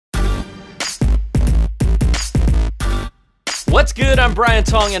What's good? I'm Brian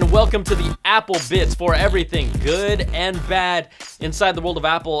Tong, and welcome to the Apple Bits for everything good and bad inside the world of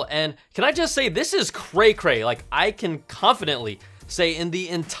Apple. And can I just say, this is cray-cray. Like, I can confidently say in the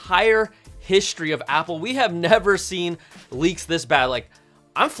entire history of Apple, we have never seen leaks this bad. Like,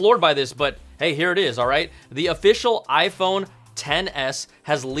 I'm floored by this, but hey, here it is, all right? The official iPhone XS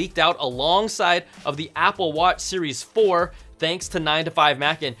has leaked out alongside of the Apple Watch Series 4 thanks to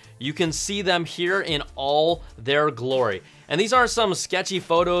 9to5Mac, and you can see them here in all their glory. And these aren't some sketchy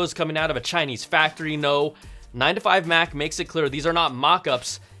photos coming out of a Chinese factory. No, 9to5Mac makes it clear these are not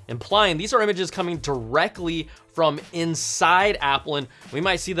mock-ups, implying these are images coming directly from inside Apple, and we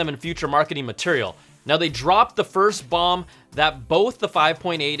might see them in future marketing material. Now, they dropped the first bomb that both the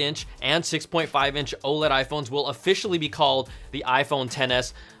 5.8-inch and 6.5-inch OLED iPhones will officially be called the iPhone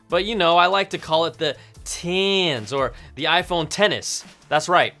XS, but you know, I like to call it the Tens or the iPhone XS. That's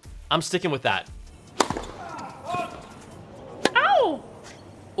right, I'm sticking with that. Ow!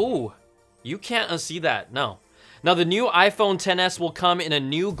 Ooh, you can't unsee that, no. Now, the new iPhone XS will come in a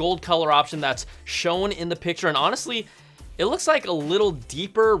new gold color option that's shown in the picture, and honestly, it looks like a little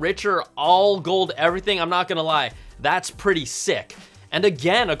deeper, richer, all gold everything. I'm not gonna lie, that's pretty sick. And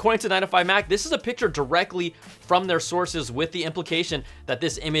again, according to 9to5Mac, this is a picture directly from their sources with the implication that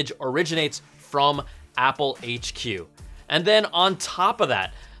this image originates from Apple HQ. And then on top of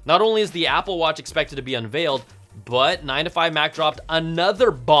that, not only is the Apple Watch expected to be unveiled, but 9to5Mac dropped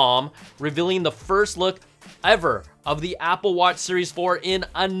another bomb, revealing the first look ever of the Apple Watch Series 4 in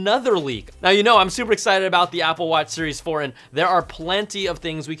another leak. Now, you know, I'm super excited about the Apple Watch Series 4, and there are plenty of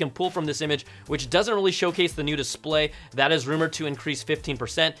things we can pull from this image, which doesn't really showcase the new display that is rumored to increase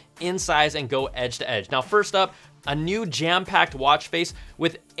 15% in size and go edge to edge. Now, first up, a new jam-packed watch face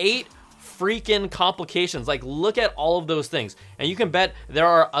with 8 freaking complications. Like, look at all of those things, and you can bet there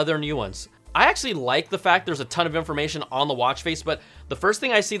are other new ones. I actually like the fact there's a ton of information on the watch face, but the first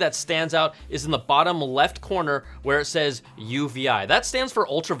thing I see that stands out is in the bottom left corner where it says UVI. That stands for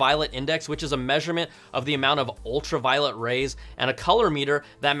ultraviolet index, which is a measurement of the amount of ultraviolet rays, and a color meter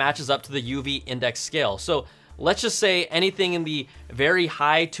that matches up to the UV index scale. So let's just say anything in the very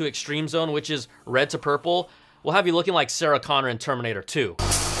high to extreme zone, which is red to purple, will have you looking like Sarah Connor in Terminator 2.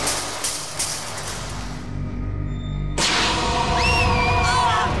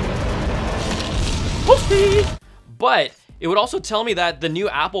 But it would also tell me that the new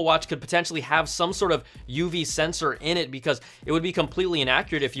Apple Watch could potentially have some sort of UV sensor in it, because it would be completely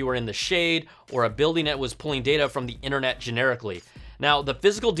inaccurate if you were in the shade or a building that was pulling data from the internet generically. Now, the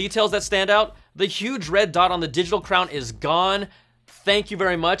physical details that stand out, the huge red dot on the digital crown is gone. Thank you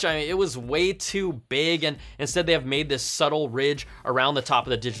very much. I mean, it was way too big, and instead they have made this subtle ridge around the top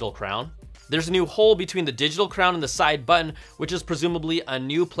of the digital crown. There's a new hole between the digital crown and the side button, which is presumably a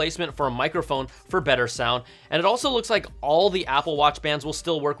new placement for a microphone for better sound. And it also looks like all the Apple Watch bands will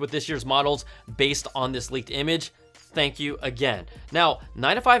still work with this year's models based on this leaked image. Thank you again. Now,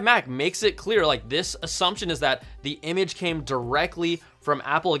 9to5Mac makes it clear, like, this assumption is that the image came directly from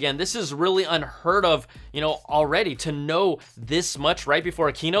Apple. Again, this is really unheard of, you know, already to know this much right before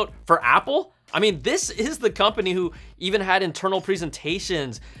a keynote for Apple. I mean, this is the company who even had internal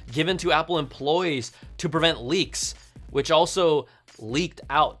presentations given to Apple employees to prevent leaks, which also leaked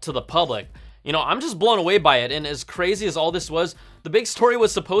out to the public. You know, I'm just blown away by it. And as crazy as all this was, the big story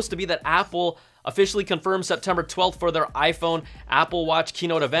was supposed to be that Apple officially confirmed September 12th for their iPhone Apple Watch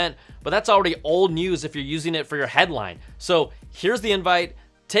keynote event, but that's already old news if you're using it for your headline. So here's the invite.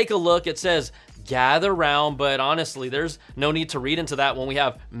 Take a look. It says, gather round, but honestly, there's no need to read into that when we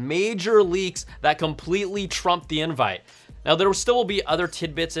have major leaks that completely trump the invite. Now, there still will be other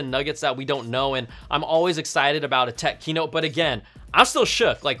tidbits and nuggets that we don't know, and I'm always excited about a tech keynote, but again, I'm still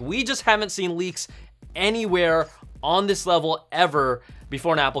shook. Like, we just haven't seen leaks anywhere on this level ever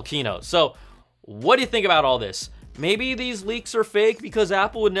before an Apple keynote. So what do you think about all this? Maybe these leaks are fake because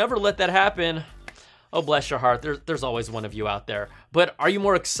Apple would never let that happen. Oh, bless your heart, there's always one of you out there. But are you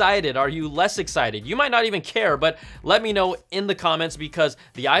more excited? Are you less excited? You might not even care, but let me know in the comments, because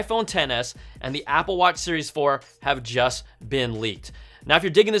the iPhone XS and the Apple Watch Series 4 have just been leaked. Now, if you're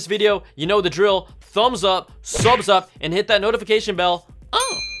digging this video, you know the drill. Thumbs up, subs up, and hit that notification bell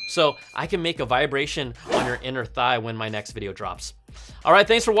so I can make a vibration on your inner thigh when my next video drops. All right,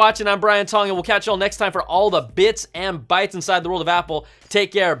 thanks for watching. I'm Brian Tong, and we'll catch y'all next time for all the bits and bytes inside the world of Apple.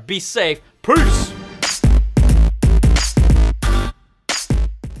 Take care, be safe, peace.